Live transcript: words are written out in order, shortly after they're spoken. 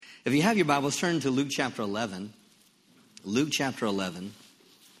If you have your Bibles, turn to Luke chapter 11. Luke chapter 11.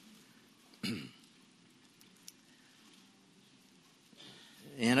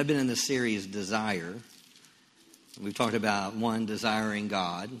 And I've been in this series, Desire. We've talked about, one, desiring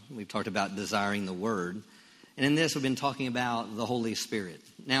God. We've talked about desiring the Word. And in this, we've been talking about the Holy Spirit.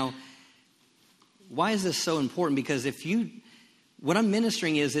 Now, why is this so important? Because what I'm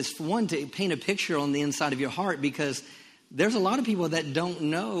ministering is, it's one, to paint a picture on the inside of your heart, because there's a lot of people that don't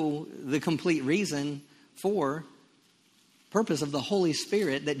know the complete reason for purpose of the Holy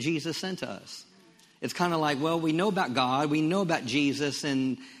Spirit that Jesus sent to us. It's kind of like, well, we know about God, we know about Jesus,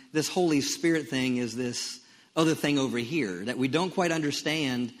 and this Holy Spirit thing is this other thing over here that we don't quite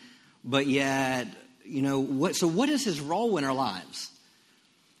understand, but yet, what is his role in our lives?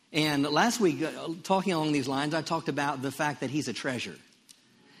 And last week, talking along these lines, I talked about the fact that he's a treasure.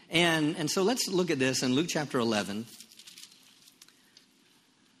 And so let's look at this in Luke chapter 11.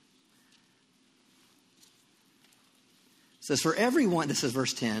 It says, for everyone, this is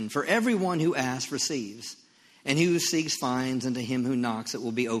verse 10, for everyone who asks receives, and he who seeks finds, and to him who knocks it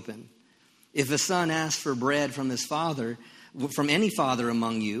will be open. If a son asks for bread from his father, from any father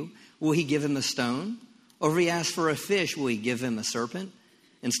among you, will he give him a stone? Or if he asks for a fish, will he give him a serpent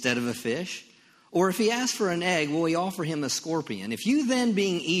instead of a fish? Or if he asks for an egg, will he offer him a scorpion? If you then,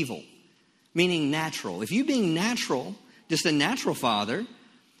 being evil, meaning natural, if you being natural, just a natural father,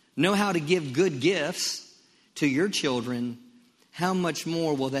 know how to give good gifts to your children, how much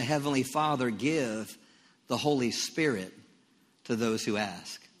more will the Heavenly Father give the Holy Spirit to those who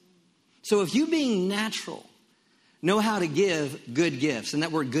ask? So if you being natural know how to give good gifts, and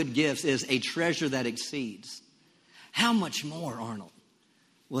that word good gifts is a treasure that exceeds, how much more, Arnold,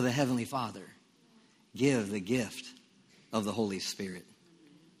 will the Heavenly Father give the gift of the Holy Spirit?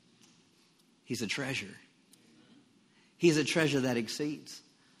 He's a treasure. He's a treasure that exceeds.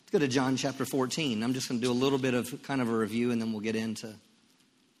 Go to John chapter 14. I'm just going to do a little bit of kind of a review, and then we'll get into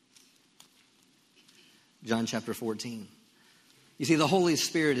John chapter 14. You see, the Holy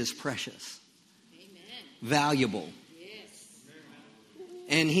Spirit is precious, amen, valuable. Yes.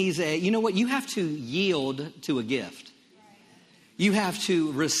 And he's you have to yield to a gift. You have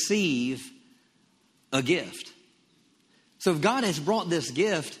to receive a gift. So if God has brought this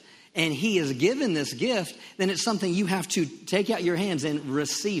gift, and he has given this gift, then it's something you have to take out your hands and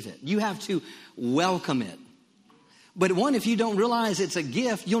receive it. You have to welcome it. But one, if you don't realize it's a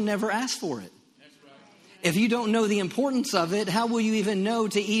gift, you'll never ask for it. That's right. If you don't know the importance of it, how will you even know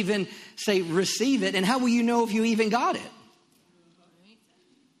to even say receive it? And how will you know if you even got it?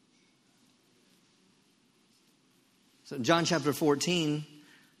 So John chapter 14,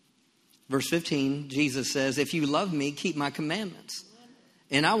 verse 15, Jesus says, if you love me, keep my commandments.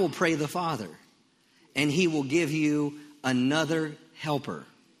 And I will pray the Father, and he will give you another helper.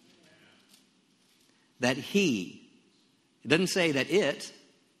 That it doesn't say that it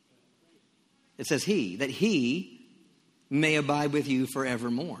says that he may abide with you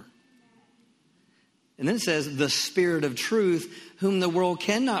forevermore. And then it says, the Spirit of truth, whom the world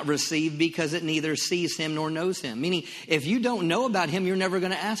cannot receive because it neither sees him nor knows him. Meaning, if you don't know about him, you're never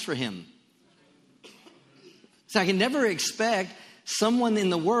going to ask for him. So I can never expect someone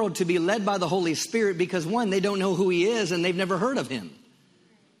in the world to be led by the Holy Spirit because, one, they don't know who he is and they've never heard of him.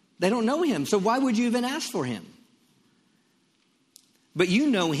 They don't know him. So why would you even ask for him? But you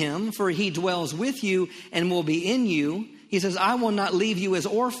know him, for he dwells with you and will be in you. He says, I will not leave you as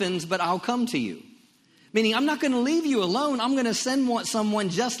orphans, but I'll come to you. Meaning, I'm not going to leave you alone. I'm going to send someone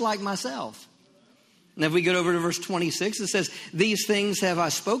just like myself. And if we go over to verse 26, it says, these things have I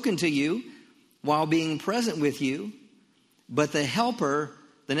spoken to you while being present with you. But the helper,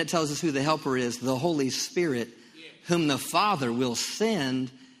 then it tells us who the helper is, the Holy Spirit, whom the Father will send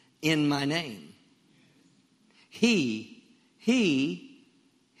in my name. He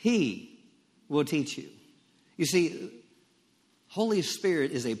will teach you. You see, Holy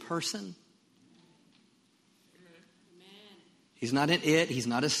Spirit is a person. He's not an it. He's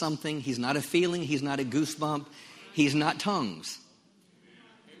not a something. He's not a feeling. He's not a goosebump. He's not tongues.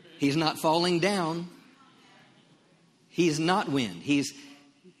 He's not falling down. He's not wind.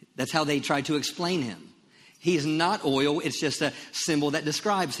 That's how they try to explain him. He's not oil. It's just a symbol that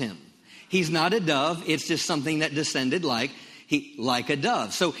describes him. He's not a dove. It's just something that descended like a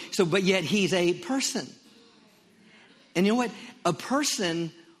dove. But yet he's a person. And you know what? A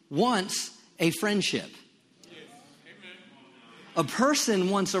person wants a friendship. A person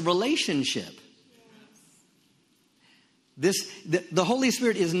wants a relationship. The Holy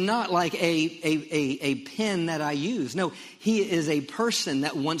Spirit is not like a pen that I use. No, he is a person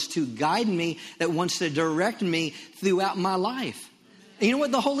that wants to guide me, that wants to direct me throughout my life. And you know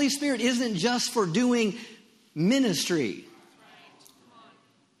what? The Holy Spirit isn't just for doing ministry.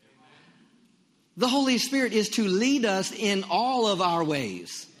 The Holy Spirit is to lead us in all of our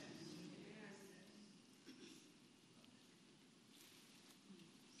ways.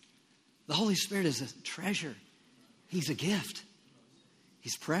 The Holy Spirit is a treasure. He's a gift.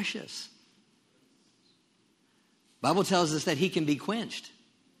 He's precious. The Bible tells us that he can be quenched.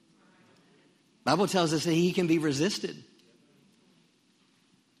 The Bible tells us that he can be resisted.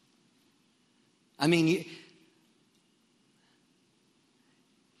 I mean,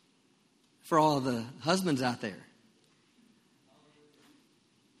 for all the husbands out there,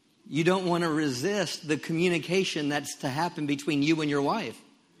 you don't want to resist the communication that's to happen between you and your wife.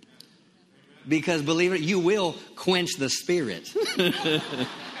 Because believe it, you will quench the spirit.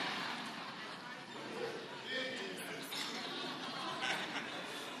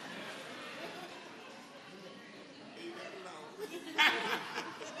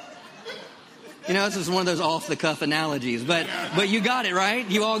 You know, this is one of those off-the-cuff analogies, but you got it, right?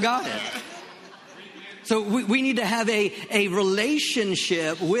 You all got it. So we need to have a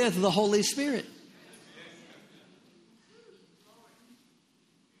relationship with the Holy Spirit.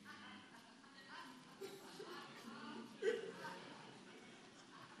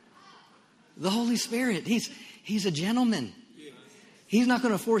 The Holy Spirit, he's a gentleman. He's not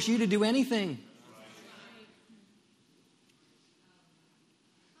going to force you to do anything.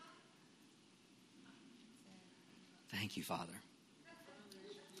 Thank you, Father.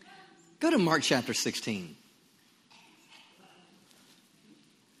 Go to Mark chapter 16.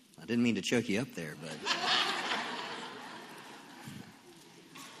 I didn't mean to choke you up there, but...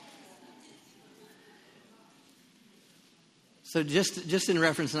 So just in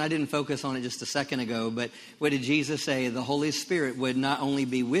reference, and I didn't focus on it just a second ago, but what did Jesus say? The Holy Spirit would not only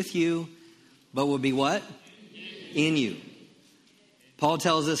be with you, but would be what? In you. Paul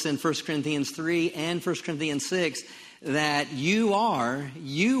tells us in 1 Corinthians 3 and 1 Corinthians 6 that you are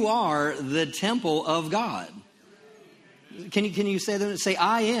the temple of God. Can you say that? Say,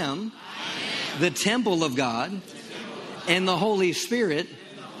 I am the temple of God, and the Holy Spirit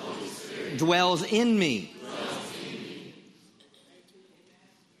dwells in me.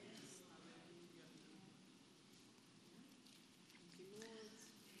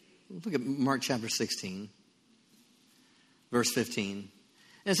 Look at Mark chapter 16, verse 15.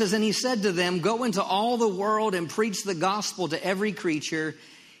 And it says, and he said to them, go into all the world and preach the gospel to every creature.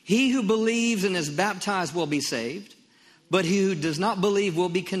 He who believes and is baptized will be saved, but he who does not believe will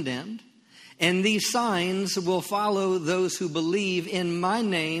be condemned. And these signs will follow those who believe. In my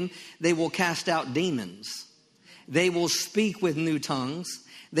name, they will cast out demons. They will speak with new tongues.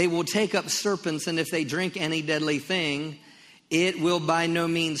 They will take up serpents, and if they drink any deadly thing, it will by no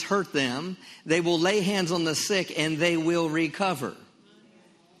means hurt them. They will lay hands on the sick and they will recover.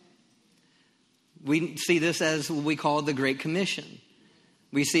 We see this as what we call the Great Commission.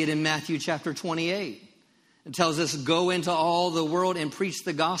 We see it in Matthew chapter 28. It tells us, go into all the world and preach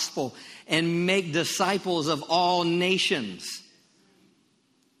the gospel and make disciples of all nations.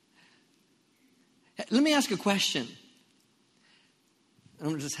 Let me ask a question. I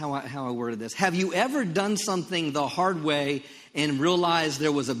don't know just how I worded this. Have you ever done something the hard way and realized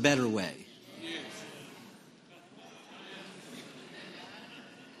there was a better way?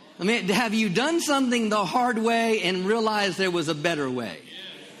 I mean, have you done something the hard way and realized there was a better way?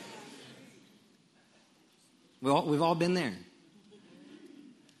 We've all been there.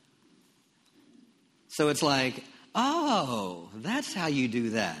 So it's like, oh, that's how you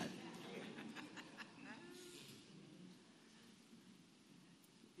do that.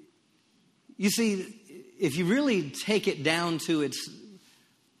 You see, if you really take it down to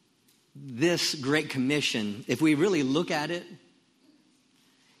this Great Commission, if we really look at it,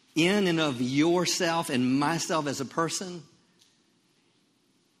 in and of yourself and myself as a person,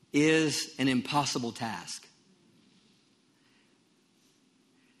 is an impossible task.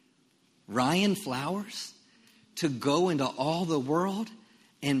 Ryan Flowers, to go into all the world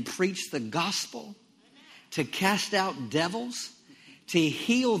and preach the gospel, to cast out devils, to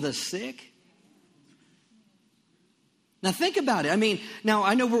heal the sick. Now think about it. I mean, now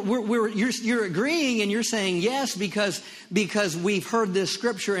I know you're agreeing and you're saying yes because we've heard this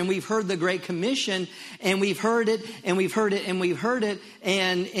scripture and we've heard the Great Commission and we've heard it and we've heard it and we've heard it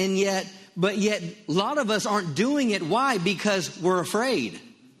and yet a lot of us aren't doing it. Why? Because we're afraid.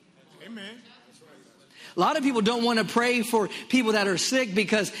 Amen. A lot of people don't want to pray for people that are sick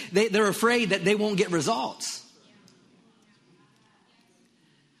because they're afraid that they won't get results.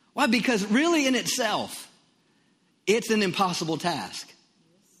 Why? Because really in itself, it's an impossible task.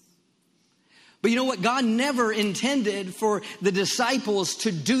 But you know what? God never intended for the disciples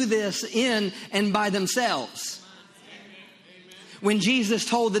to do this in and by themselves. When Jesus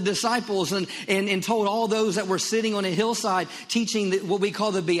told the disciples and told all those that were sitting on a hillside teaching what we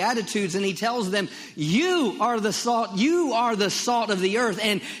call the Beatitudes, and he tells them, you are the salt of the earth,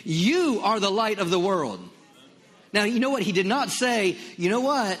 and you are the light of the world. Now, you know what? He did not say, you know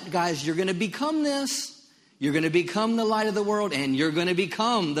what, guys, you're going to become this. You're going to become the light of the world, and you're going to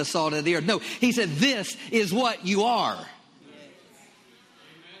become the salt of the earth. No, he said, this is what you are.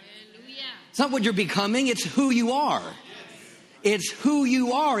 It's not what you're becoming, it's who you are. It's who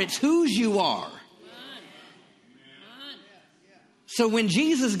you are. It's whose you are. So when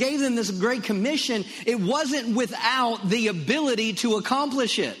Jesus gave them this great commission, it wasn't without the ability to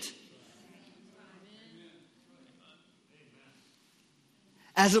accomplish it.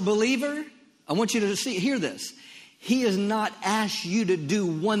 As a believer, I want you to hear this. He has not asked you to do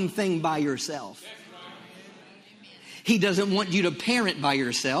one thing by yourself. He doesn't want you to parent by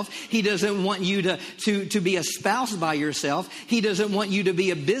yourself. He doesn't want you to be a spouse by yourself. He doesn't want you to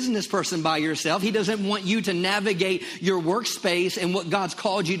be a business person by yourself. He doesn't want you to navigate your workspace and what God's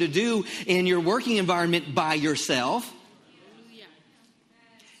called you to do in your working environment by yourself.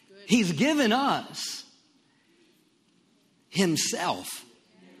 He's given us himself.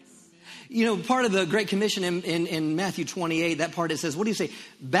 You know, part of the Great Commission in Matthew 28, that part it says, what do you say?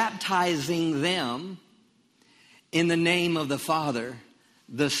 Baptizing them in the name of the Father,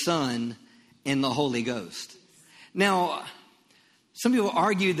 the Son, and the Holy Ghost. Now, some people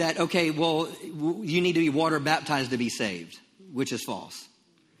argue that, okay, well, you need to be water baptized to be saved, which is false.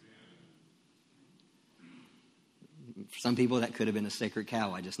 For some people, that could have been a sacred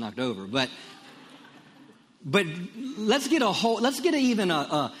cow I just knocked over. But let's get even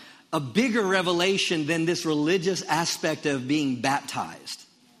a bigger revelation than this religious aspect of being baptized.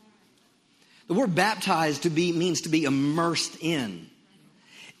 The word baptized means to be immersed in.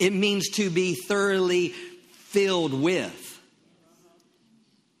 It means to be thoroughly filled with.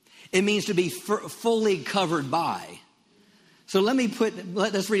 It means to be fully covered by. So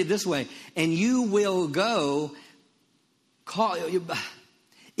let's read it this way. And you will go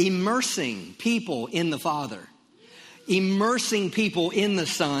immersing people in the Father, immersing people in the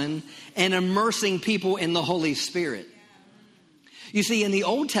Son, and immersing people in the Holy Spirit. You see, in the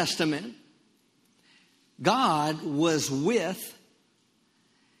Old Testament, God was with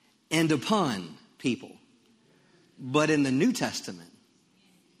and upon people. But in the New Testament,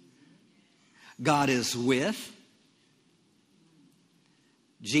 God is with.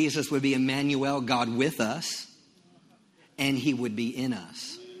 Jesus would be Emmanuel, God with us, and he would be in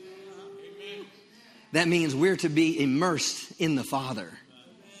us. That means we're to be immersed in the Father,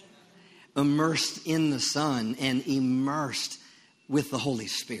 immersed in the Son, and immersed with the Holy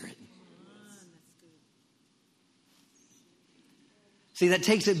Spirit. See, that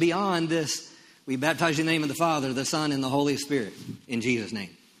takes it beyond this. We baptize you in the name of the Father, the Son, and the Holy Spirit in Jesus' name.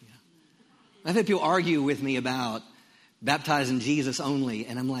 I've had people argue with me about baptizing Jesus only,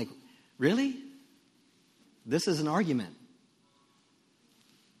 and I'm like, really? This is an argument.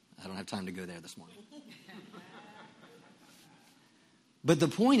 I don't have time to go there this morning. But the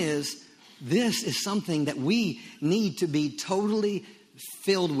point is, this is something that we need to be totally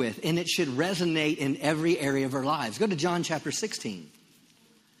filled with, and it should resonate in every area of our lives. Go to John chapter 16.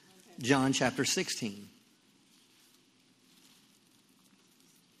 John chapter 16.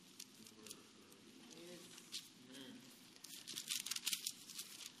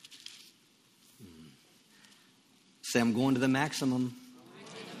 Say, I'm going to the maximum.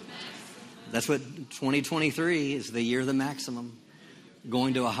 That's what 2023 is, the year of the maximum.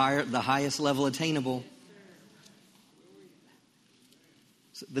 Going to the highest level attainable.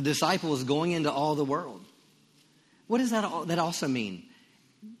 So the disciple is going into all the world. What does that also mean?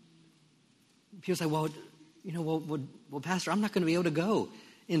 People say, well, Pastor, I'm not going to be able to go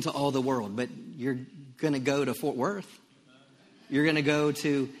into all the world, but you're going to go to Fort Worth. You're going to go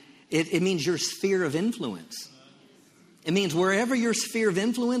to, it means your sphere of influence. It means wherever your sphere of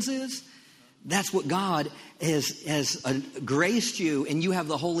influence is, that's what God has graced you, and you have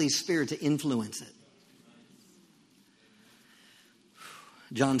the Holy Spirit to influence it.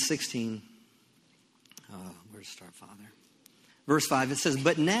 John 16. Where to start, Father? Verse 5, it says,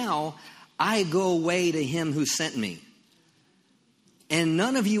 but now I go away to him who sent me. And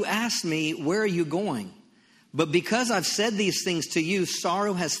none of you asked me, where are you going? But because I've said these things to you,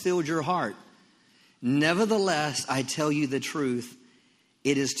 sorrow has filled your heart. Nevertheless, I tell you the truth.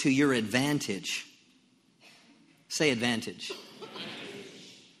 It is to your advantage. Say advantage.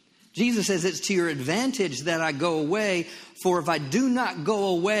 Jesus says it's to your advantage that I go away, for if I do not go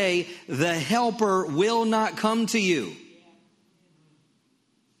away, the helper will not come to you.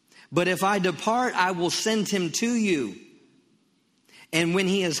 But if I depart, I will send him to you. And when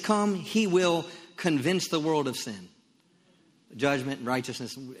he has come, he will convince the world of sin, judgment, and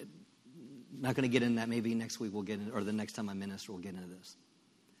righteousness. I'm not going to get into that. Maybe next week we'll get into, or the next time I minister, we'll get into this.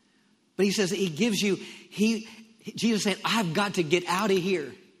 But he says he gives you, Jesus said, I've got to get out of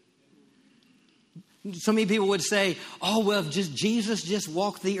here. So many people would say, oh, well, if Jesus just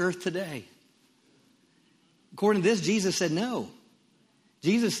walked the earth today. According to this, Jesus said no.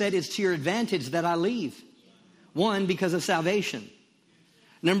 Jesus said it's to your advantage that I leave. One, because of salvation.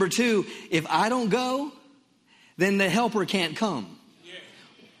 Number two, if I don't go, then the helper can't come.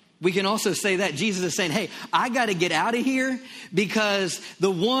 We can also say that Jesus is saying, hey, I got to get out of here because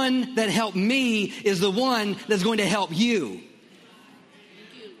the one that helped me is the one that's going to help you.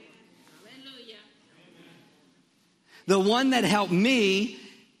 The one that helped me,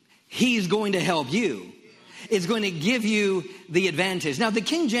 he's going to help you. It's going to give you the advantage. Now, the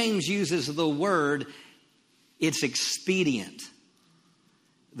King James uses the word, it's expedient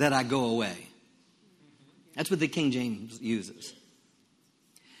that I go away. That's what the King James uses.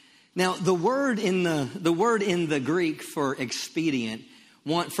 Now, the word in the Greek for expedient,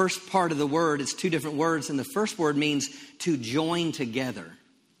 first part of the word, it's two different words, and the first word means to join together.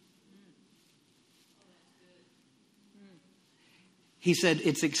 He said,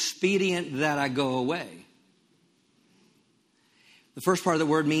 it's expedient that I go away. The first part of the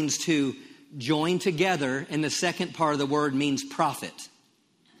word means to join together, and the second part of the word means profit.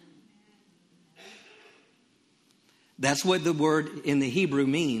 That's what the word in the Hebrew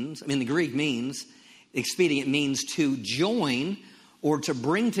means, the Greek means. Expedient means to join or to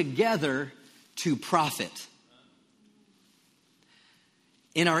bring together to profit.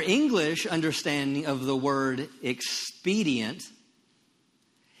 In our English understanding of the word expedient,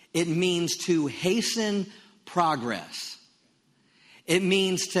 it means to hasten progress. It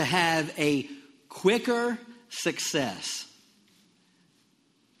means to have a quicker success.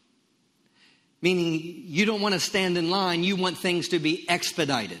 Meaning you don't want to stand in line. You want things to be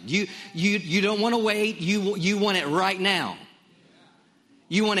expedited. You don't want to wait. You want it right now.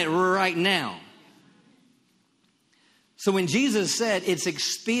 You want it right now. So when Jesus said it's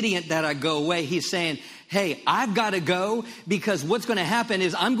expedient that I go away, he's saying, hey, I've got to go because what's going to happen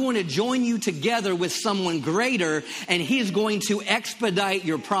is I'm going to join you together with someone greater and he's going to expedite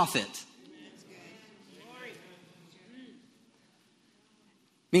your profit.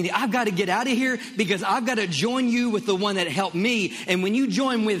 Meaning I've got to get out of here because I've got to join you with the one that helped me. And when you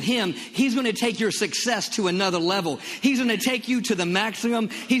join with him, he's going to take your success to another level. He's going to take you to the maximum.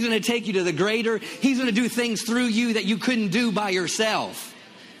 He's going to take you to the greater. He's going to do things through you that you couldn't do by yourself.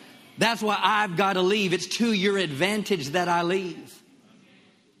 That's why I've got to leave. It's to your advantage that I leave.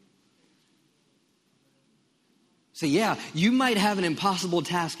 So yeah, you might have an impossible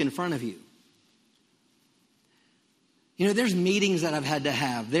task in front of you. You know, there's meetings that I've had to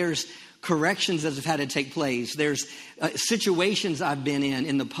have. There's corrections that have had to take place. There's situations I've been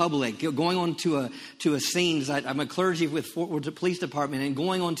in the public, going on to a scene. I'm a clergy with Fort Worth Police Department and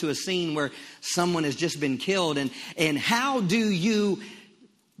going on to a scene where someone has just been killed. And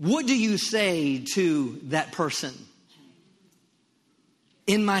what do you say to that person?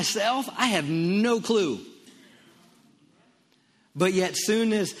 In myself, I have no clue. But yet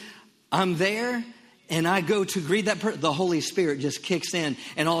soon as I'm there, and I go to greet that person, the Holy Spirit just kicks in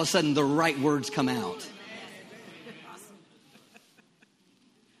and all of a sudden the right words come out.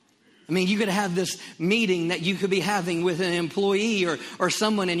 I mean, you could have this meeting that you could be having with an employee or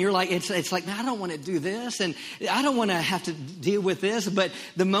someone and you're like, it's like, I don't want to do this and I don't want to have to deal with this. But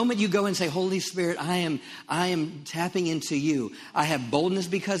the moment you go and say, Holy Spirit, I am tapping into you. I have boldness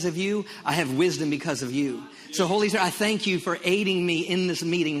because of you. I have wisdom because of you. So Holy Spirit, I thank you for aiding me in this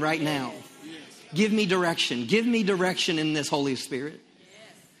meeting right now. Give me direction. Give me direction in this, Holy Spirit.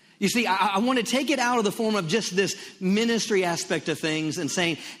 You see, I want to take it out of the form of just this ministry aspect of things and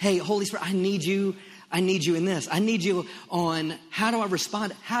saying, hey, Holy Spirit, I need you. I need you in this. I need you on how do I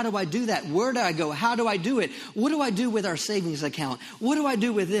respond? How do I do that? Where do I go? How do I do it? What do I do with our savings account? What do I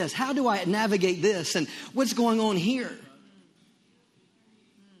do with this? How do I navigate this? And what's going on here?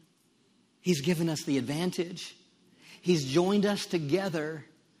 He's given us the advantage. He's joined us together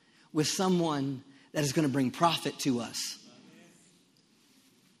with someone that is going to bring profit to us.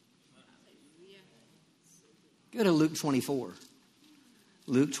 Go to Luke 24.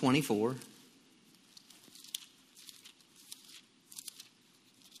 Luke 24.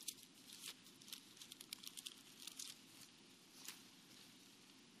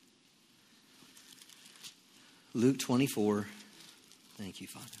 Luke 24. Thank you,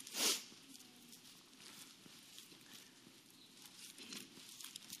 Father.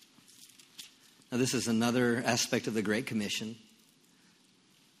 Now, this is another aspect of the Great Commission.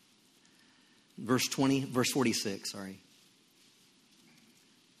 Verse 46, sorry.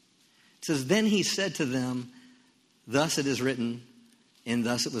 It says, then he said to them, thus it is written, and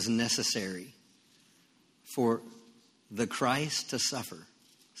thus it was necessary for the Christ to suffer.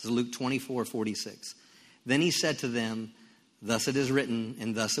 This is Luke 24:46. Then he said to them, thus it is written,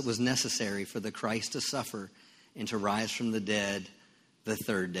 and thus it was necessary for the Christ to suffer and to rise from the dead the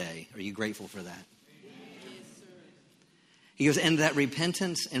third day. Are you grateful for that? He goes, and that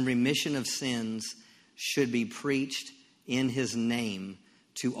repentance and remission of sins should be preached in his name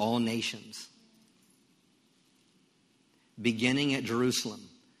to all nations, beginning at Jerusalem.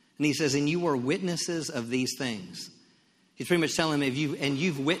 And he says, and you are witnesses of these things. He's pretty much telling them,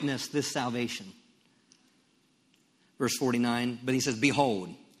 you've witnessed this salvation. Verse 49, but he says,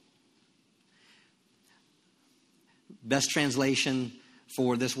 behold. Best translation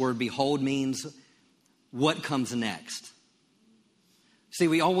for this word behold means what comes next. See,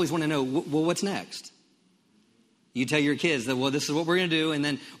 we always want to know, well, what's next? You tell your kids that, well, this is what we're going to do, and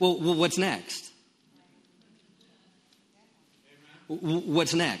then, well, what's next?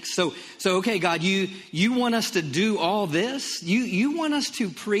 What's next? So, okay, God, you want us to do all this? You want us to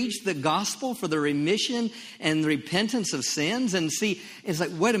preach the gospel for the remission and the repentance of sins? And see, it's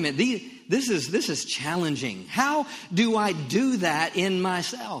like, wait a minute, this is challenging. How do I do that in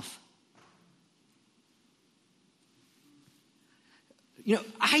myself? You know,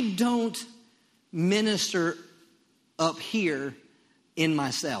 I don't minister up here in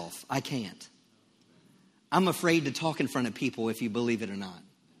myself. I can't. I'm afraid to talk in front of people, if you believe it or not.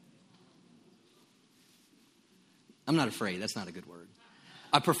 I'm not afraid. That's not a good word.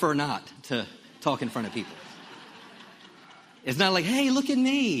 I prefer not to talk in front of people. It's not like, hey, look at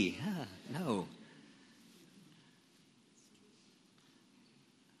me. No.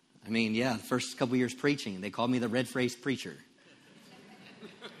 I mean, yeah, the first couple years preaching, they called me the red-faced preacher.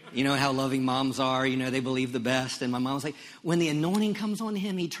 You know how loving moms are. You know, they believe the best. And my mom was like, when the anointing comes on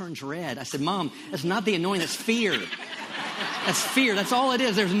him, he turns red. I said, Mom, that's not the anointing. That's fear. That's fear. That's all it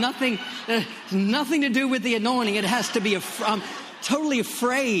is. There's nothing to do with the anointing. It has to be, I'm totally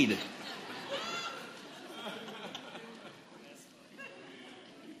afraid.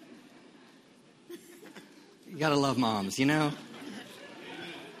 You got to love moms, you know.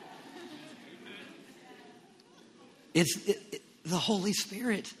 It's the Holy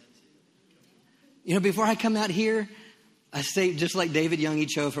Spirit. You know, before I come out here, I say, just like David Youngie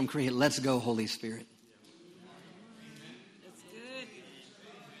Cho from Korea, let's go, Holy Spirit. That's good.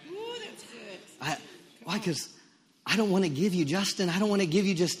 Ooh, that's good. Why? Because I don't want to give you, Justin, I don't want to give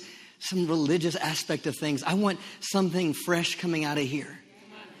you just some religious aspect of things. I want something fresh coming out of here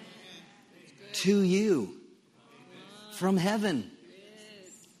to you from heaven.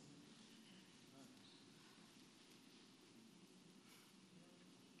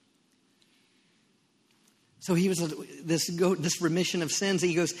 So he was this remission of sins. And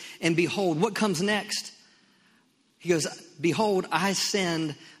he goes, and behold, what comes next? He goes, behold, I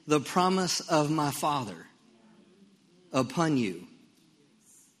send the promise of my Father upon you.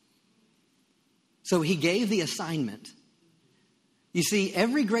 So he gave the assignment. You see,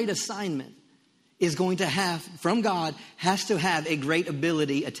 every great assignment is going to have, from God, has to have a great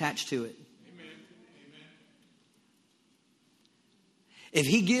ability attached to it. Amen. If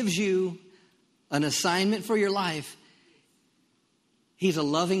he gives you an assignment for your life, he's a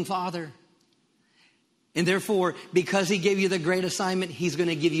loving Father. And therefore, because he gave you the great assignment, he's going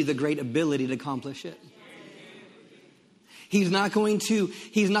to give you the great ability to accomplish it. He's not going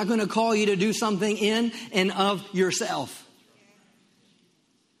to call you to do something in and of yourself.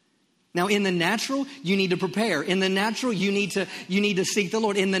 Now, in the natural, you need to prepare. In the natural, you need to seek the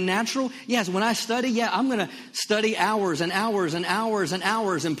Lord. In the natural, yes, when I study, I'm going to study hours and hours and hours and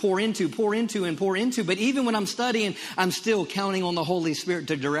hours and pour into. But even when I'm studying, I'm still counting on the Holy Spirit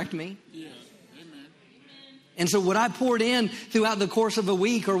to direct me. Yeah. Amen. And so what I poured in throughout the course of a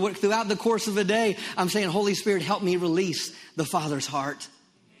week or throughout the course of a day, I'm saying, Holy Spirit, help me release the Father's heart.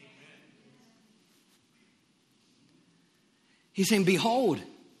 He's saying, behold,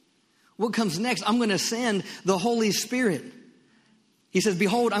 what comes next? I'm going to send the Holy Spirit. He says,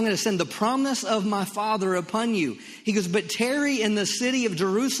 behold, I'm going to send the promise of my Father upon you. He goes, but tarry in the city of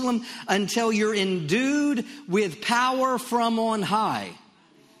Jerusalem until you're endued with power from on high.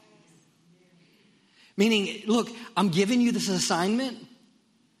 Meaning, look, I'm giving you this assignment.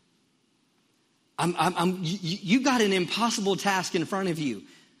 You got an impossible task in front of you.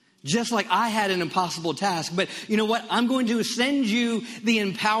 Just like I had an impossible task. But you know what? I'm going to send you the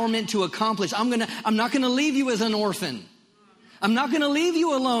empowerment to accomplish. I'm not going to leave you as an orphan. I'm not going to leave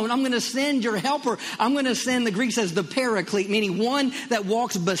you alone. I'm going to send your helper. I'm going to send, the Greek says, the paraclete, meaning one that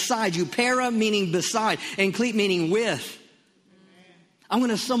walks beside you. Para meaning beside, and cleat meaning with. I'm going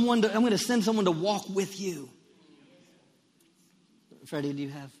to send someone to walk with you. Freddie, do you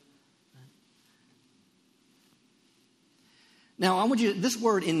have? Now, I want you, this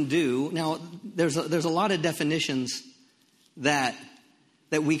word endue, now there's a lot of definitions that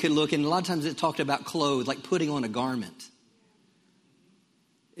we could look, and a lot of times it's talked about clothes, like putting on a garment.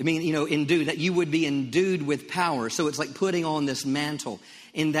 I mean, endue, that you would be endued with power. So it's like putting on this mantle.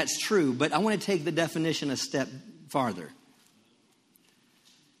 And that's true. But I want to take the definition a step farther.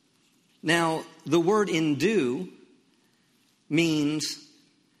 Now, the word endue means,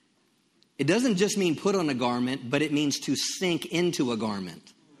 it doesn't just mean put on a garment, but it means to sink into a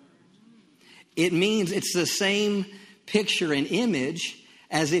garment. It means it's the same picture and image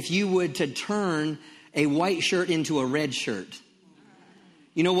as if you would to turn a white shirt into a red shirt.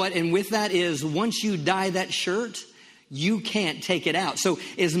 You know what? And with that is, once you dye that shirt, you can't take it out. So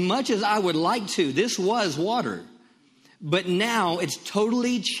as much as I would like to, this was water. But now it's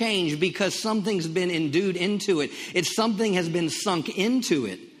totally changed because something's been endued into it. Something has been sunk into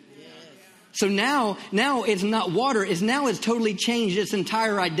it. So now it's not water. It's totally changed its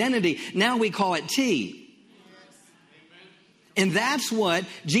entire identity. Now we call it tea. And that's what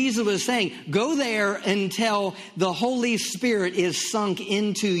Jesus was saying. Go there until the Holy Spirit is sunk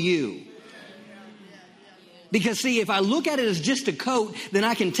into you. Because see, if I look at it as just a coat, then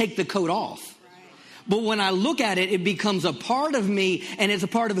I can take the coat off. But when I look at it, it becomes a part of me and it's a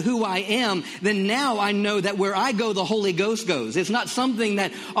part of who I am. Then now I know that where I go, the Holy Ghost goes. It's not something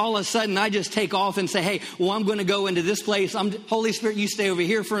that all of a sudden I just take off and say, hey, well, I'm going to go into this place. Holy Spirit, you stay over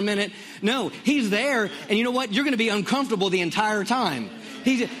here for a minute. No, he's there. And you know what? You're going to be uncomfortable the entire time.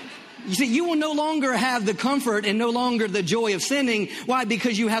 You see, you will no longer have the comfort and no longer the joy of sinning. Why?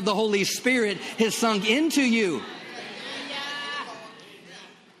 Because you have the Holy Spirit has sunk into you.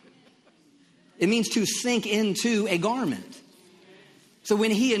 It means to sink into a garment. So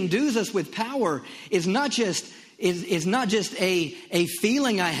when he endues us with power, it's not just a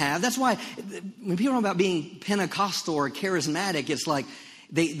feeling I have. That's why when people talk about being Pentecostal or charismatic, it's like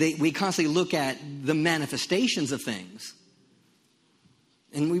we constantly look at the manifestations of things.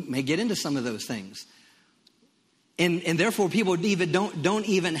 And we may get into some of those things. And therefore people even don't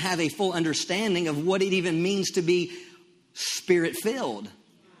even have a full understanding of what it even means to be Spirit-filled.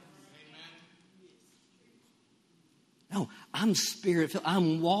 No, I'm Spirit-filled.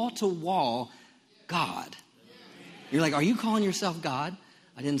 I'm wall-to-wall God. You're like, are you calling yourself God?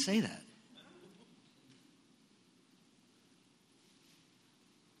 I didn't say that.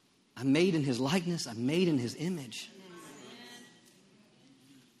 I'm made in his likeness. I'm made in his image.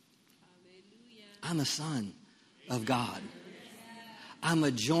 I'm a son of God. I'm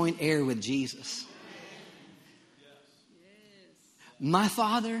a joint heir with Jesus. My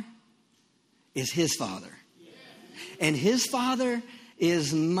Father is his Father. And his Father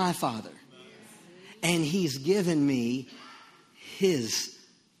is my Father. And he's given me his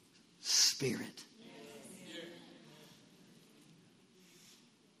Spirit.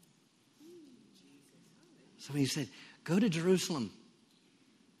 So he said, go to Jerusalem.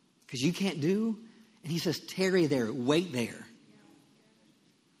 Because you can't do. And he says, tarry there, wait there.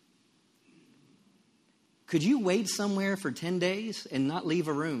 Could you wait somewhere for 10 days and not leave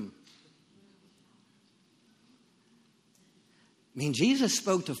a room? I mean, Jesus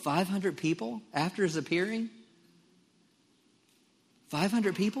spoke to 500 people after his appearing.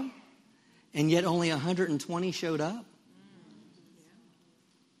 500 people? And yet only 120 showed up.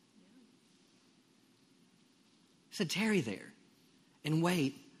 He said, tarry there and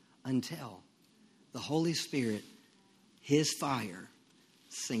wait until the Holy Spirit, his fire,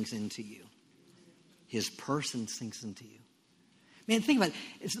 sinks into you. His person sinks into you. Man, think about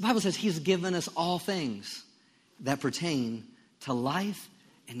it. The Bible says he's given us all things that pertain to life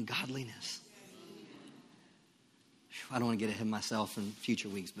and godliness. I don't want to get ahead of myself in future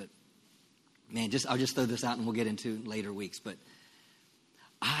weeks, but man, I'll just throw this out and we'll get into later weeks. But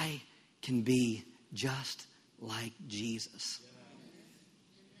I can be just like Jesus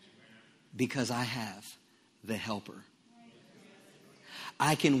because I have the helper.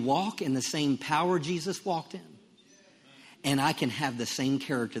 I can walk in the same power Jesus walked in, and I can have the same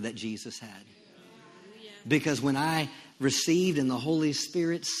character that Jesus had. Because when I received and the Holy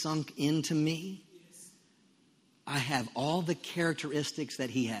Spirit sunk into me, I have all the characteristics that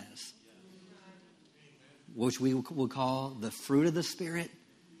he has, which we will call the fruit of the Spirit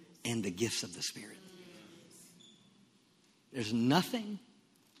and the gifts of the Spirit. There's nothing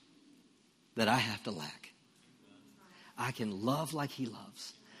that I have to lack. I can love like he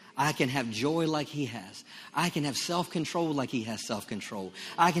loves. I can have joy like he has. I can have self-control like he has self-control.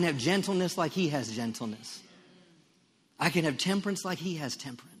 I can have gentleness like he has gentleness. I can have temperance like he has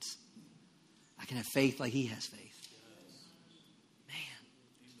temperance. I can have faith like he has faith. Man.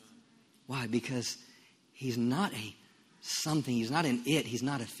 Why? Because he's not a something. He's not an it. He's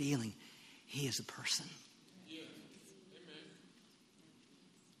not a feeling. He is a person.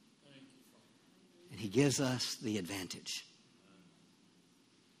 And he gives us the advantage.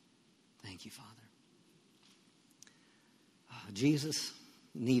 Thank you, Father. Oh, Jesus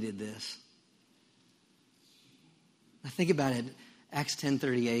needed this. Now think about it. Acts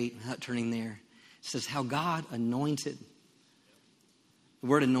 10:38, without turning there, it says how God anointed. The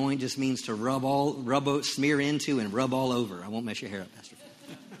word anoint just means to smear into and rub all over. I won't mess your hair up, Pastor.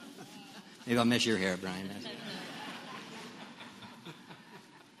 Maybe I'll mess your hair up, Brian.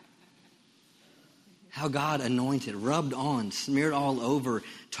 How God anointed, rubbed on, smeared all over,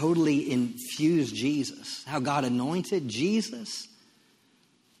 totally infused Jesus. How God anointed Jesus.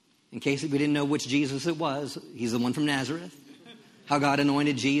 In case we didn't know which Jesus it was, he's the one from Nazareth. How God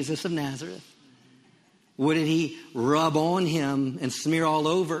anointed Jesus of Nazareth. What did he rub on him and smear all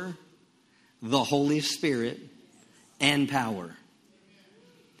over? The Holy Spirit and power.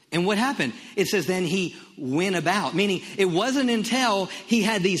 And what happened? It says then he went about. Meaning it wasn't until he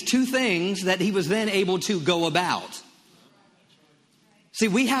had these two things that he was then able to go about. See,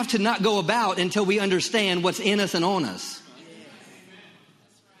 we have to not go about until we understand what's in us and on us.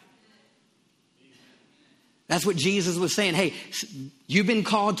 That's what Jesus was saying. Hey, you've been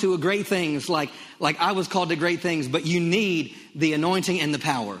called to great things like I was called to great things, but you need the anointing and the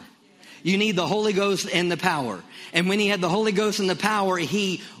power. You need the Holy Ghost and the power. And when he had the Holy Ghost and the power,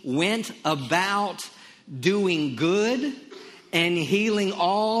 he went about doing good and healing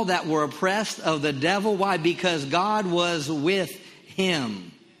all that were oppressed of the devil. Why? Because God was with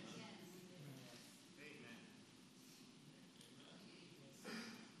him.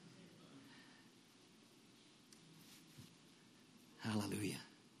 Hallelujah.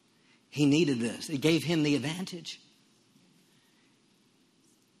 He needed this. It gave him the advantage.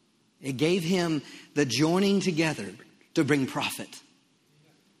 It gave him the joining together to bring profit.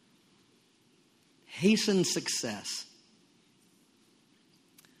 Hasten success.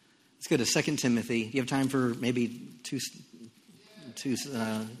 Let's go to 2 Timothy. Do you have time for maybe two?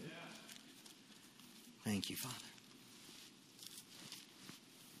 Thank you, Father.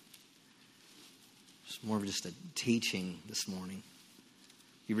 It's more of just a teaching this morning.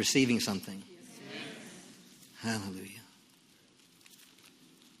 You receiving something? Yes. Hallelujah.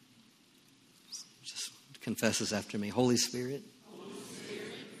 Just confess this after me. Holy Spirit,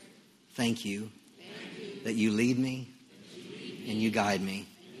 thank you that you lead me and you guide me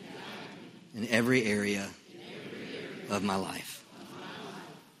in every area of my life.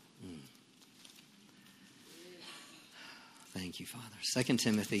 Thank you, Father. 2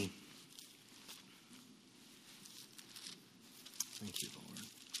 Timothy. Thank you, Lord.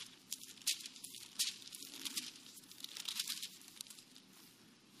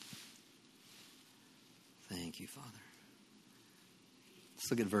 Thank you, Father. Let's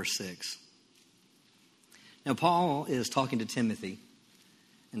look at verse 6. Now, Paul is talking to Timothy,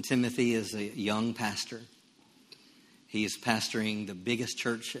 and Timothy is a young pastor. He is pastoring the biggest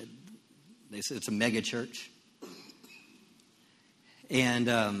church. They say it's a mega church. And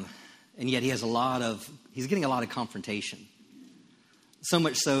yet he's getting a lot of confrontation. So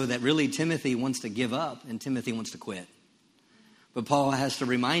much so that really Timothy wants to give up and Timothy wants to quit. But Paul has to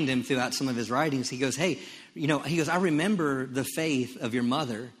remind him throughout some of his writings. He goes, hey, I remember the faith of your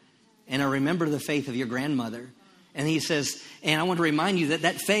mother and I remember the faith of your grandmother. And he says, and I want to remind you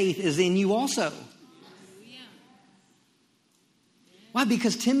that faith is in you also. Why?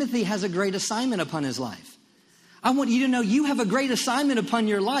 Because Timothy has a great assignment upon his life. I want you to know you have a great assignment upon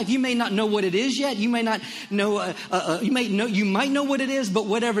your life. You may not know what it is yet. You may not know. You might know what it is, but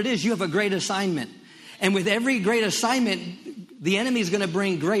whatever it is, you have a great assignment. And with every great assignment, the enemy is going to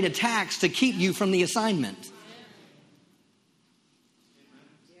bring great attacks to keep you from the assignment.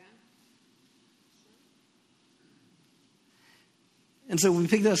 And so we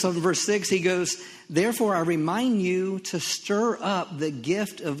pick this up in verse 6. He goes, therefore I remind you to stir up the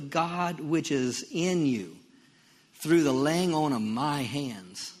gift of God which is in you through the laying on of my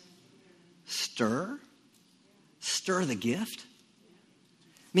hands. Stir the gift.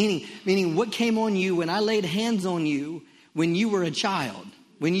 Meaning what came on you when I laid hands on you when you were a child,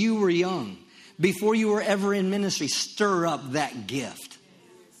 when you were young, before you were ever in ministry, stir up that gift.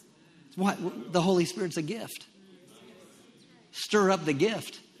 What? The Holy Spirit's a gift. Stir up the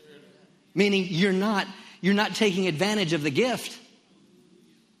gift. Meaning you're not taking advantage of the gift.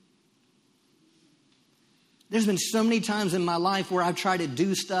 There's been so many times in my life where I've tried to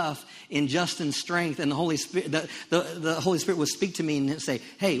do stuff in Justin's strength, and the Holy Spirit, the Holy Spirit would speak to me and say,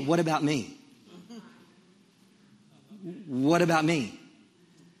 "Hey, what about me? What about me?"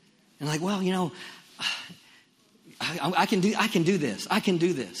 And like, well, I can do this. I can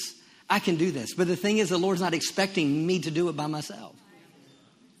do this. But the thing is, the Lord's not expecting me to do it by myself.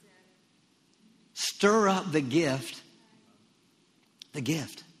 Stir up the gift. The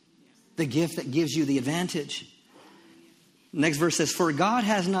gift that gives you the advantage. Next verse says, "For God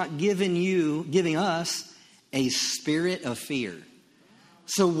has not giving us a spirit of fear."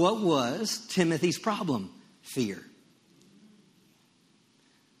 So what was Timothy's problem? Fear.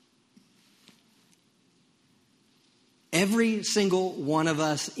 Every single one of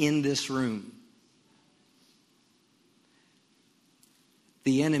us in this room,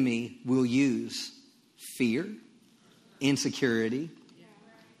 the enemy will use fear, insecurity.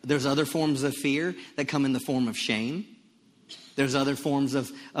 There's other forms of fear that come in the form of shame. There's other forms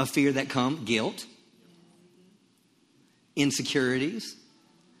of fear that come, guilt, insecurities,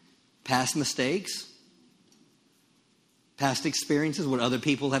 past mistakes, past experiences, what other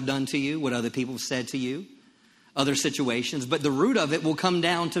people have done to you, what other people have said to you, other situations. But the root of it will come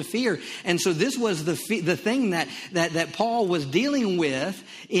down to fear. And so this was the thing that Paul was dealing with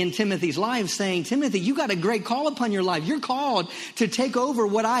in Timothy's life, saying, Timothy, you got a great call upon your life. You're called to take over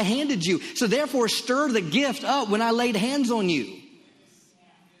what I handed you. So therefore stir the gift up when I laid hands on you.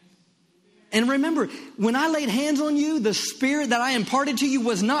 And remember, when I laid hands on you, the spirit that I imparted to you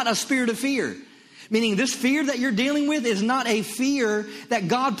was not a spirit of fear. Meaning this fear that you're dealing with is not a fear that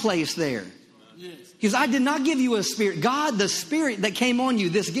God placed there. Because I did not give you a spirit. God, the spirit that came on you,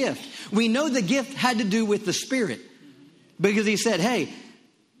 this gift. We know the gift had to do with the spirit. Because he said, hey,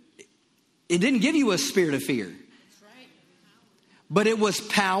 it didn't give you a spirit of fear. But it was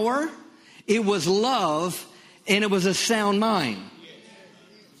power, it was love, and it was a sound mind.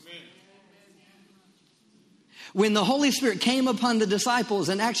 When the Holy Spirit came upon the disciples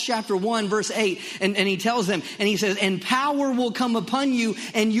in Acts chapter 1, verse 8, and he tells them, and he says, and power will come upon you,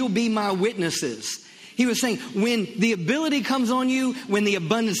 and you'll be my witnesses. He was saying, when the ability comes on you, when the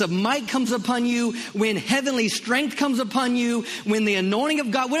abundance of might comes upon you, when heavenly strength comes upon you, when the anointing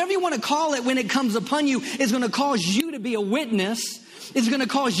of God, whatever you want to call it, when it comes upon you, is going to cause you to be a witness. It's going to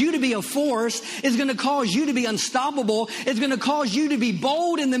cause you to be a force. It's going to cause you to be unstoppable. It's going to cause you to be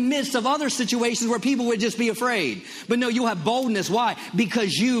bold in the midst of other situations where people would just be afraid. But no, you'll have boldness. Why?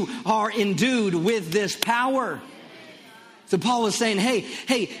 Because you are endued with this power. So Paul was saying,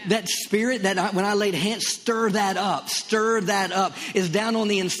 hey, that spirit that when I laid hands, stir that up, is down on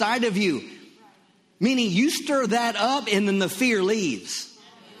the inside of you. Meaning you stir that up and then the fear leaves.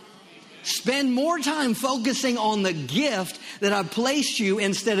 Spend more time focusing on the gift that I've placed you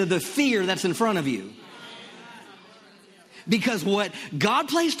instead of the fear that's in front of you. Because what God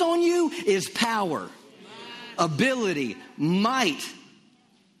placed on you is power, ability, might.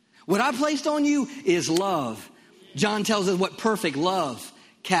 What I placed on you is love. John tells us what perfect love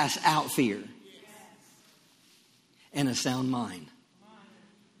casts out fear. And a sound mind.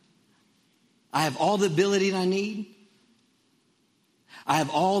 I have all the ability that I need. I have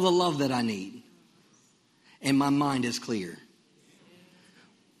all the love that I need. And my mind is clear.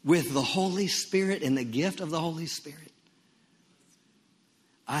 With the Holy Spirit and the gift of the Holy Spirit,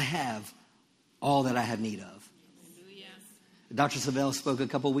 I have all that I have need of. Dr. Savelle spoke a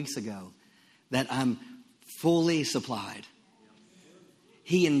couple weeks ago that I'm fully supplied.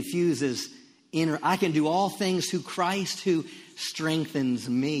 He infuses I can do all things through Christ who strengthens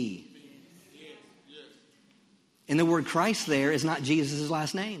me. And the word Christ there is not Jesus'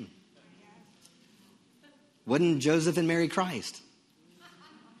 last name. Wasn't Joseph and Mary Christ?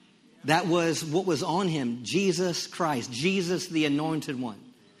 That was what was on him. Jesus Christ. Jesus, the anointed one.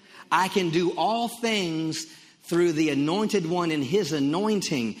 I can do all things through the anointed one and his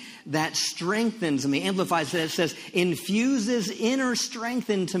anointing that strengthens me. Amplifies it says, infuses inner strength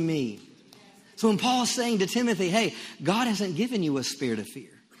into me. So when Paul's saying to Timothy, hey, God hasn't given you a spirit of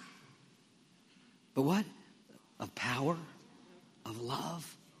fear. But what? Of power, of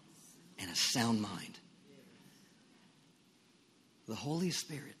love, and a sound mind. The Holy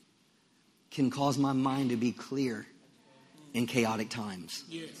Spirit can cause my mind to be clear in chaotic times.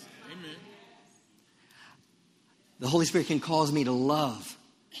 Yes. Amen. The Holy Spirit can cause me to love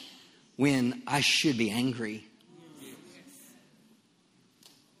when I should be angry.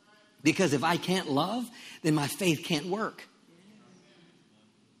 Because if I can't love, then my faith can't work.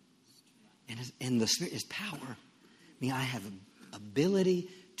 And the Spirit is power. I mean, I have ability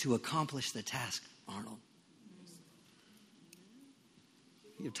to accomplish the task, Arnold.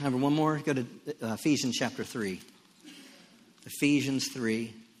 You have time for one more? Go to Ephesians chapter 3. Ephesians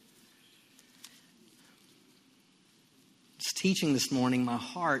 3. It's teaching this morning. My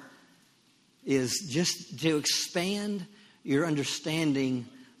heart is just to expand your understanding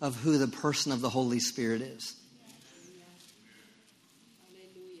of who the person of the Holy Spirit is.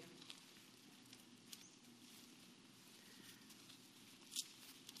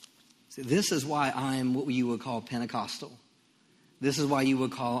 See, this is why I'm what you would call Pentecostal. This is why you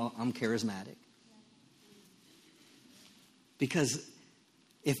would call I'm charismatic. Because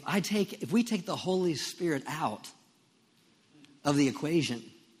if we take the Holy Spirit out of the equation,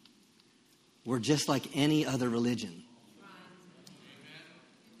 we're just like any other religion.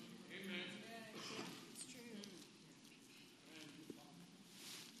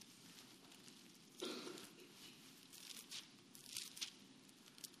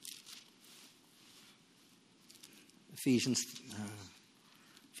 Ephesians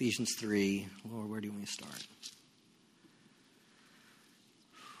 3. Lord, where do you want me to start?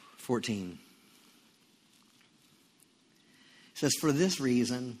 14. It says, for this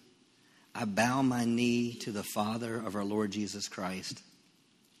reason, I bow my knee to the Father of our Lord Jesus Christ.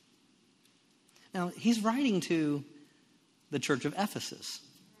 Now, he's writing to the church of Ephesus.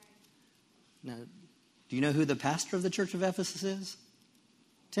 Now, do you know who the pastor of the church of Ephesus is?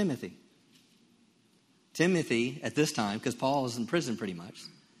 Timothy. Timothy, at this time, because Paul is in prison pretty much.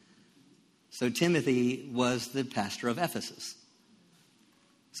 So Timothy was the pastor of Ephesus.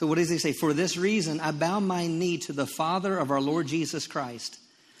 So what does he say? For this reason, I bow my knee to the Father of our Lord Jesus Christ,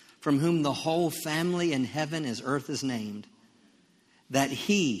 from whom the whole family in heaven as earth is named, that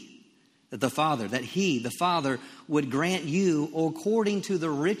the Father, would grant you according to the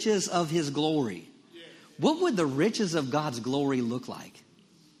riches of his glory. What would the riches of God's glory look like?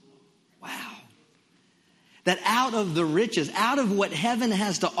 Wow. That out of the riches, out of what heaven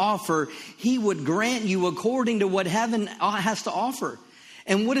has to offer, he would grant you according to what heaven has to offer.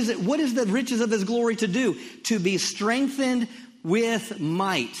 And what is it? What is the riches of his glory to do? To be strengthened with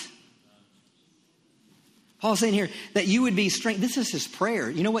might. Paul's saying here that you would be strengthened. This is his prayer.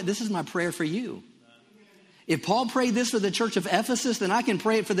 You know what? This is my prayer for you. If Paul prayed this for the church of Ephesus, then I can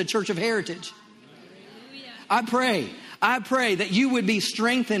pray it for the church of Heritage. I pray that you would be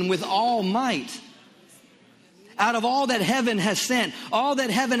strengthened with all might. Out of all that heaven has sent, all that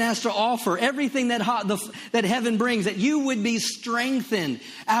heaven has to offer, everything that heaven brings, that you would be strengthened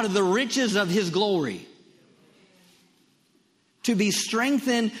out of the riches of his glory. To be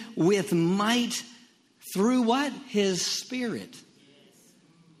strengthened with might through what? His Spirit.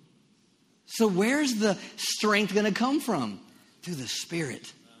 So where's the strength going to come from? Through the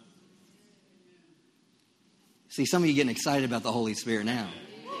Spirit. See, some of you getting excited about the Holy Spirit now.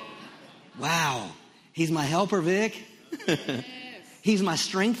 Wow. He's my helper, Vic. Yes. He's my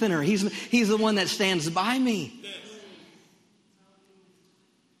strengthener. He's the one that stands by me. Yes.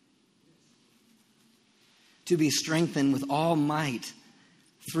 To be strengthened with all might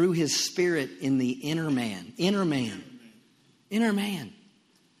through his Spirit in the inner man. Inner man. Inner man.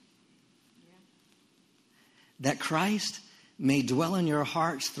 That Christ may dwell in your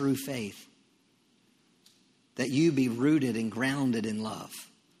hearts through faith. That you be rooted and grounded in love.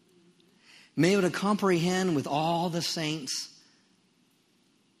 May able to comprehend with all the saints.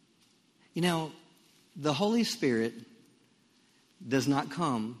 You know, the Holy Spirit does not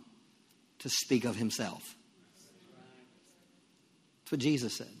come to speak of himself. That's what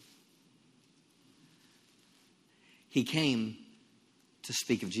Jesus said. He came to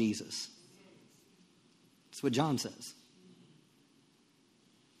speak of Jesus. That's what John says.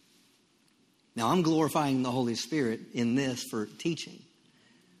 Now, I'm glorifying the Holy Spirit in this for teaching.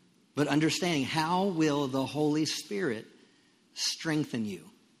 But understanding, how will the Holy Spirit strengthen you?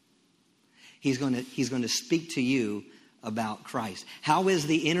 He's going to speak to you about Christ. How's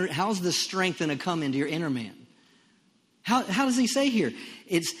the strength going to come into your inner man? How does he say here?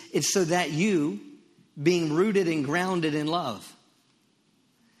 It's so that you, being rooted and grounded in love,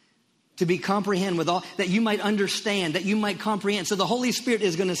 to be comprehend with all, that you might understand, that you might comprehend. So the Holy Spirit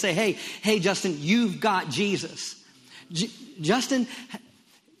is going to say, hey, Justin, you've got Jesus. Justin,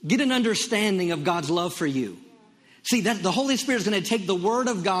 get an understanding of God's love for you. See, that the Holy Spirit is going to take the Word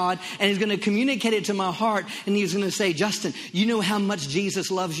of God and he's going to communicate it to my heart. And he's going to say, Justin, you know how much Jesus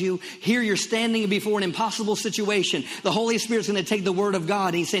loves you? Here you're standing before an impossible situation. The Holy Spirit is going to take the Word of God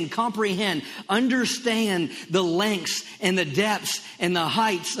and he's saying, comprehend, understand the lengths and the depths and the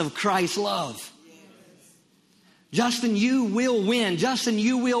heights of Christ's love. Justin, you will win. Justin,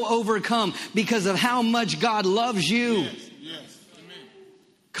 you will overcome because of how much God loves you. Yes. Amen.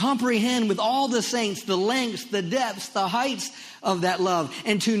 Comprehend with all the saints the lengths, the depths, the heights of that love,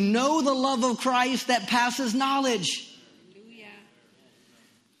 and to know the love of Christ that passes knowledge. Hallelujah.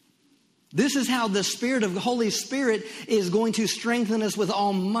 This is how the Spirit of the Holy Spirit is going to strengthen us with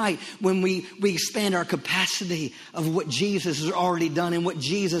all might when we expand our capacity of what Jesus has already done and what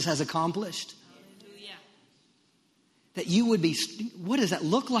Jesus has accomplished. Hallelujah. That you would be, what does that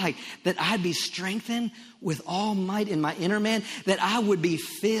look like? That I'd be strengthened with all might in my inner man. That I would be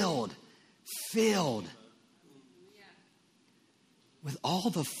filled with all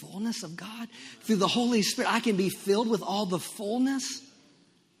the fullness of God. Through the Holy Spirit, I can be filled with all the fullness.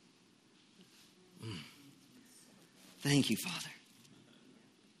 Thank you, Father.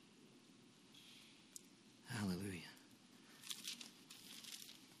 Hallelujah.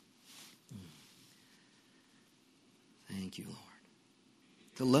 Thank you, Lord.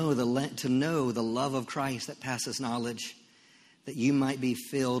 To know the love of Christ that passes knowledge, that you might be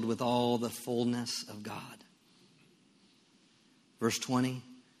filled with all the fullness of God. Verse 20.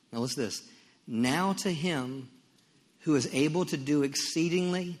 Now listen to this. Now to him who is able to do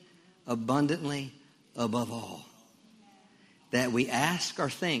exceedingly abundantly above all that we ask or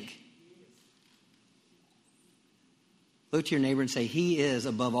think. Look to your neighbor and say, he is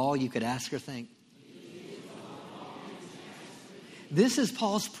above all you could ask or think. This is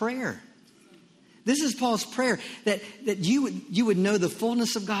Paul's prayer. This is Paul's prayer, that you would know the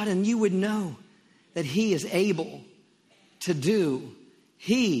fullness of God, and you would know that he is able to do.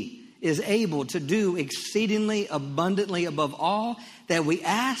 He is able to do exceedingly abundantly above all that we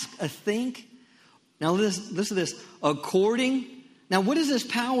ask or think. Now listen to this. According. Now what is this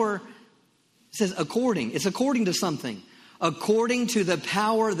power? It says according. It's according to something. According to the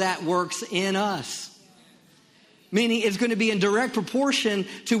power that works in us. Meaning it's going to be in direct proportion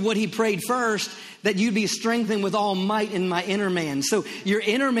to what he prayed first, that you'd be strengthened with all might in my inner man. So your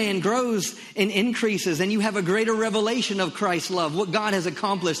inner man grows and increases, and you have a greater revelation of Christ's love, what God has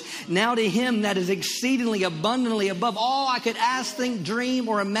accomplished. Now to him that is exceedingly abundantly above all I could ask, think, dream,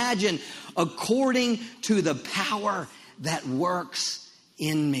 or imagine, according to the power that works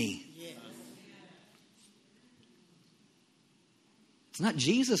in me. It's not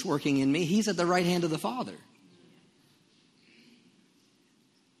Jesus working in me. He's at the right hand of the Father.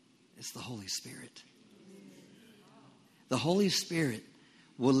 It's the Holy Spirit. The Holy Spirit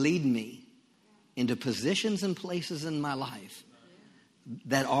will lead me into positions and places in my life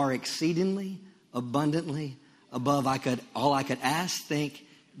that are exceedingly, abundantly above all I could ask, think,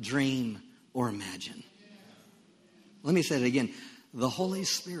 dream, or imagine. Let me say it again. The Holy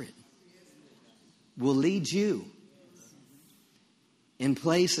Spirit will lead you in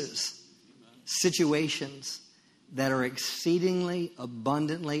places, situations that are exceedingly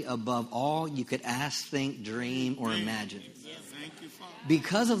abundantly above all you could ask, think, dream, or imagine.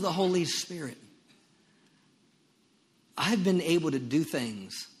 Because of the Holy Spirit, I've been able to do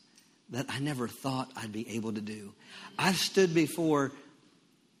things that I never thought I'd be able to do. I've stood before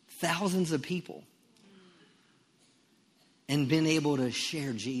thousands of people and been able to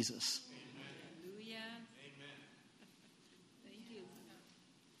share Jesus. Hallelujah. Thank you.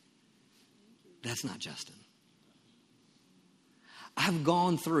 That's not Justin. I've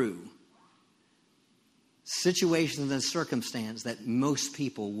gone through situations and circumstances that most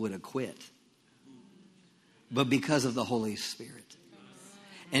people would have quit. But because of the Holy Spirit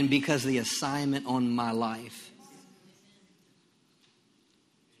and because of the assignment on my life,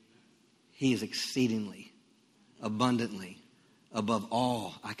 he is exceedingly, abundantly above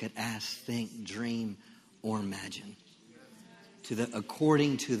all I could ask, think, dream, or imagine.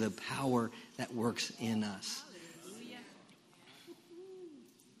 According to the power that works in us.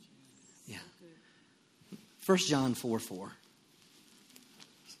 1 John 4:4.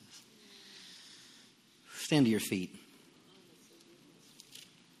 Stand to your feet.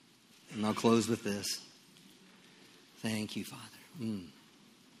 And I'll close with this. Thank you, Father.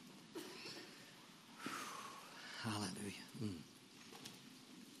 Hallelujah.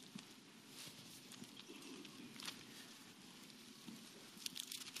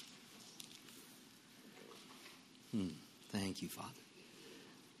 Thank you, Father.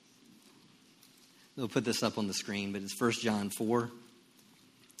 We'll put this up on the screen, but it's 1 John 4.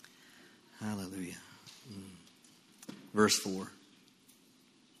 Hallelujah. Verse 4.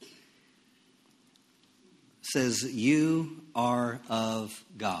 It says, you are of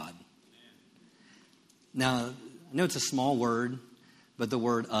God. Now, I know it's a small word, but the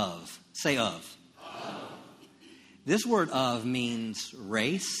word of. Say of. This word of means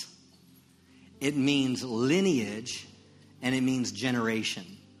race. it means lineage, and it means generation.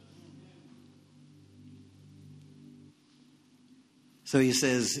 So he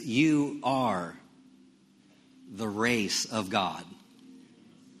says, you are the race of God.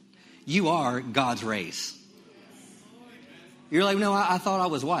 You are God's race. You're like, no, I thought I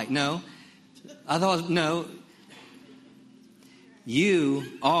was white. No. No. You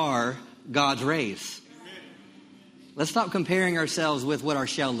are God's race. Let's stop comparing ourselves with what our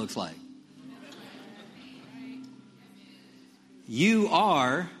shell looks like. You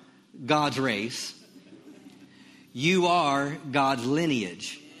are God's race. You are God's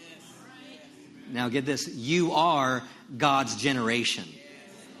lineage. Now get this. You are God's generation.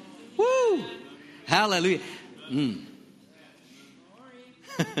 Woo! Hallelujah.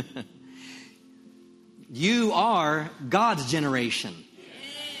 You are God's generation.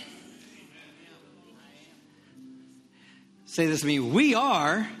 Say this to me. We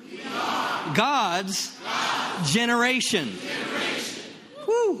are God's generation.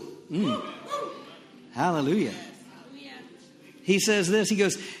 Woo! Hallelujah. He says this. He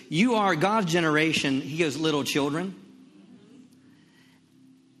goes, you are God's generation. He goes, little children,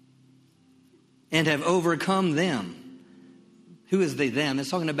 and have overcome them. Who is the them? It's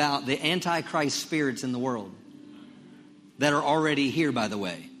talking about the Antichrist spirits in the world that are already here, by the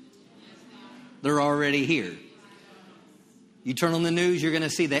way. They're already here. You turn on the news, you're going to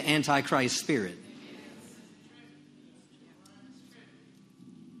see the Antichrist spirit.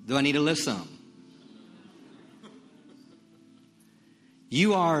 Do I need to list some?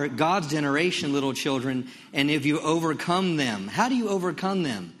 You are God's generation, little children, and if you overcome them, how do you overcome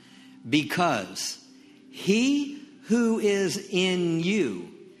them? Because he who is in you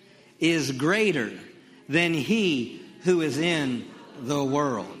is greater than he who is in the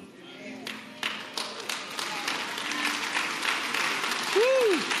world.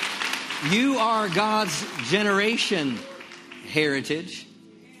 Woo! You are God's generation heritage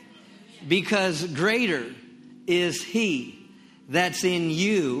because greater is he that's in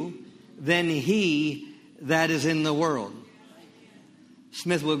you than he that is in the world.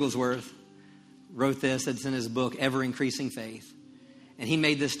 Smith Wigglesworth wrote this. It's in his book, Ever Increasing Faith. And he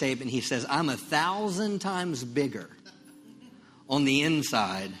made this statement. He says, I'm 1,000 times bigger on the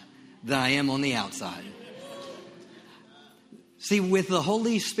inside than I am on the outside. See, with the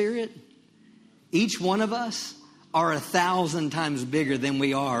Holy Spirit, each one of us are 1,000 times bigger than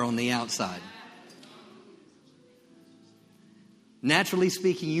we are on the outside. Naturally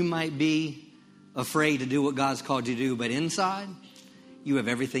speaking, you might be afraid to do what God's called you to do, but inside, you have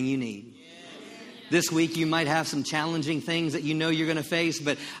everything you need. This week, you might have some challenging things that you know you're going to face,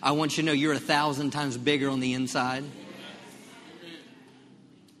 but I want you to know you're 1,000 times bigger on the inside.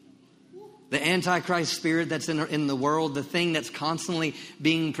 The Antichrist spirit that's in the world, the thing that's constantly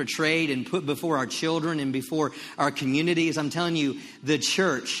being portrayed and put before our children and before our communities, I'm telling you, the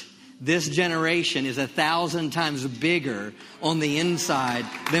church, this generation is 1,000 times bigger on the inside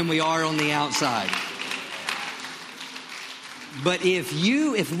than we are on the outside. But if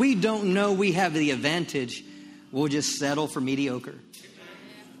we don't know we have the advantage, we'll just settle for mediocre.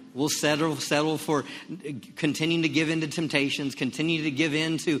 We'll settle for continuing to give in to temptations, continue to give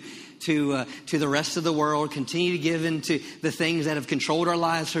in to the rest of the world, continue to give in to the things that have controlled our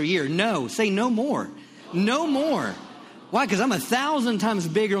lives for a year. No, say no more. No more. Why? Because I'm 1,000 times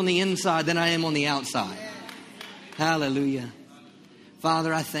bigger on the inside than I am on the outside. Hallelujah.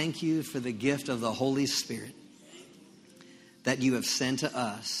 Father, I thank you for the gift of the Holy Spirit that you have sent to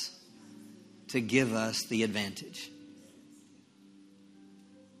us to give us the advantage.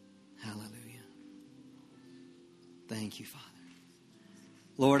 Hallelujah. Thank you, Father.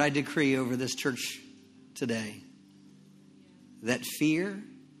 Lord, I decree over this church today that fear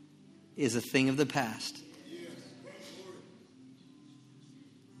is a thing of the past.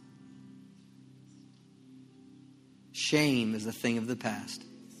 Shame is a thing of the past.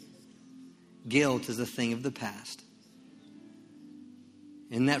 Guilt is a thing of the past.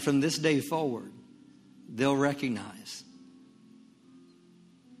 And that from this day forward, they'll recognize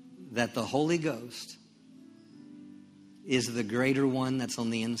that the Holy Ghost is the greater one that's on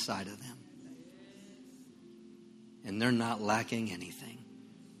the inside of them. And they're not lacking anything.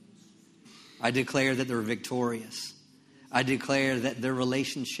 I declare that they're victorious. I declare that their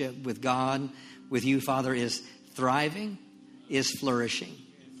relationship with God, with you, Father, is thriving, is flourishing.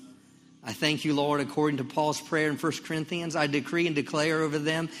 I thank you, Lord, according to Paul's prayer in 1 Corinthians, I decree and declare over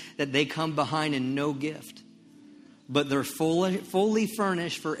them that they come behind in no gift, but they're fully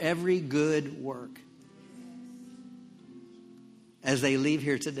furnished for every good work. As they leave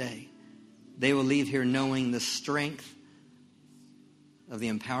here today, they will leave here knowing the strength of the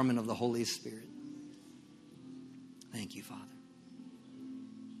empowerment of the Holy Spirit. Thank you, Father.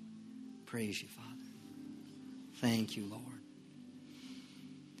 Praise you, Father. Thank you, Lord.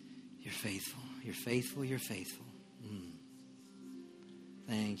 You're faithful. You're faithful. You're faithful.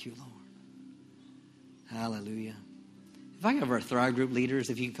 Thank you, Lord. Hallelujah. If I could have our Thrive Group leaders,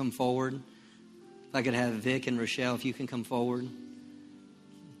 if you could come forward. If I could have Vic and Rochelle, if you can come forward.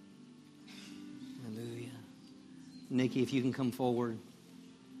 Hallelujah. Nikki, if you can come forward.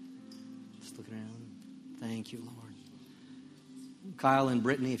 Just look around. Thank you, Lord. Kyle and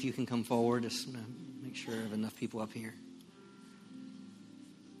Brittany, if you can come forward. Just make sure I have enough people up here.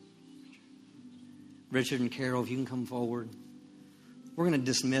 Richard and Carol, if you can come forward. We're going to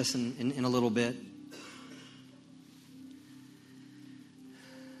dismiss in a little bit.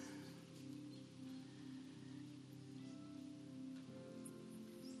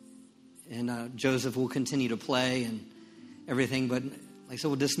 And Joseph will continue to play and everything. But like I said,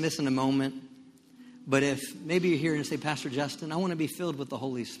 we'll dismiss in a moment. But if maybe you're here and say, Pastor Justin, I want to be filled with the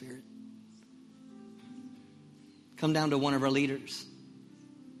Holy Spirit. Come down to one of our leaders.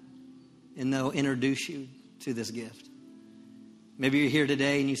 And they'll introduce you to this gift. Maybe you're here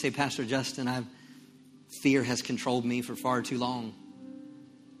today and you say, Pastor Justin, fear has controlled me for far too long.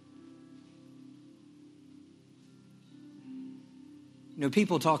 You know,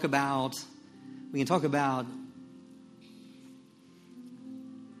 people talk about, we can talk about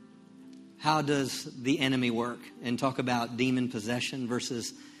how does the enemy work and talk about demon possession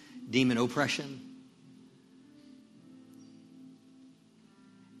versus demon oppression.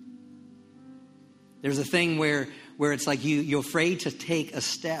 There's a thing where it's like you're afraid to take a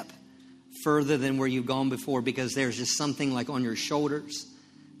step further than where you've gone before because there's just something like on your shoulders.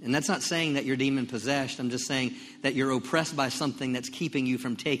 And that's not saying that you're demon possessed. I'm just saying that you're oppressed by something that's keeping you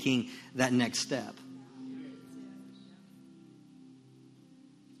from taking that next step.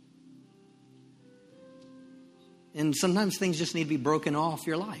 And sometimes things just need to be broken off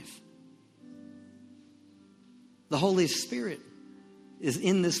your life. The Holy Spirit is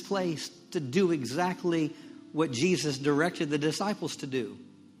in this place to do exactly what Jesus directed the disciples to do.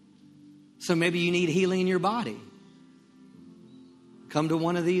 So maybe you need healing in your body. Come to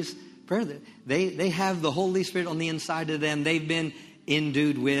one of these prayers. They have the Holy Spirit on the inside of them. They've been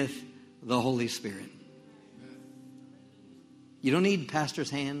endued with the Holy Spirit. You don't need pastor's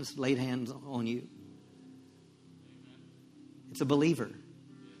hands, laid hands on you. It's a believer.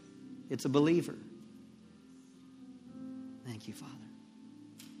 It's a believer. Thank you, Father.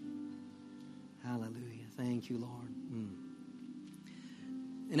 Hallelujah. Thank you, Lord.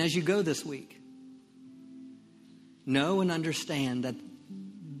 And as you go this week, know and understand that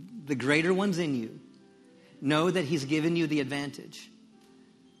the greater one's in you. Know that he's given you the advantage.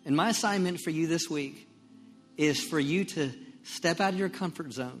 And my assignment for you this week is for you to step out of your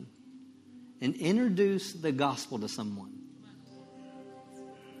comfort zone and introduce the gospel to someone.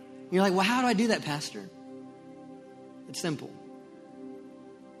 You're like, well, how do I do that, Pastor? It's simple.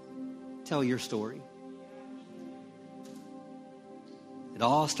 Tell your story. It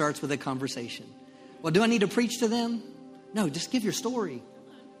all starts with a conversation. Well, do I need to preach to them? No, just give your story.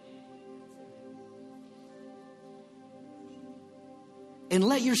 And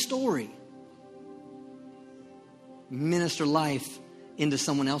let your story minister life into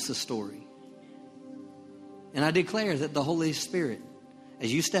someone else's story. And I declare that the Holy Spirit,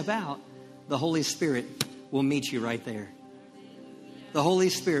 as you step out, the Holy Spirit will meet you right there. The Holy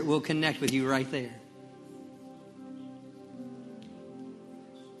Spirit will connect with you right there.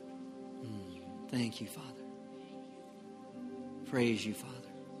 Thank you, Father. Praise you, Father.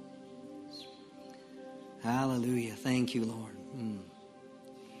 Hallelujah. Thank you, Lord.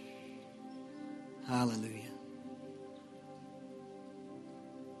 Hallelujah.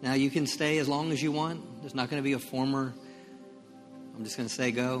 Now you can stay as long as you want. There's not going to be a former, I'm just going to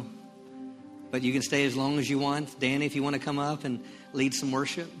say go. But you can stay as long as you want. Danny, if you want to come up and lead some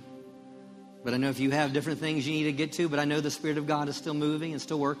worship. But I know if you have different things you need to get to, but I know the Spirit of God is still moving and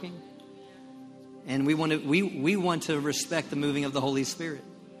still working. And we want to respect the moving of the Holy Spirit.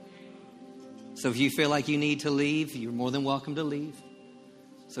 So if you feel like you need to leave, you're more than welcome to leave.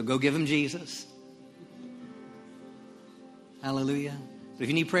 So go give him Jesus. Hallelujah. But if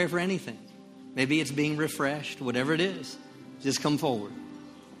you need prayer for anything, maybe it's being refreshed, whatever it is, just come forward.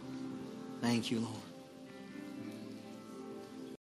 Thank you, Lord.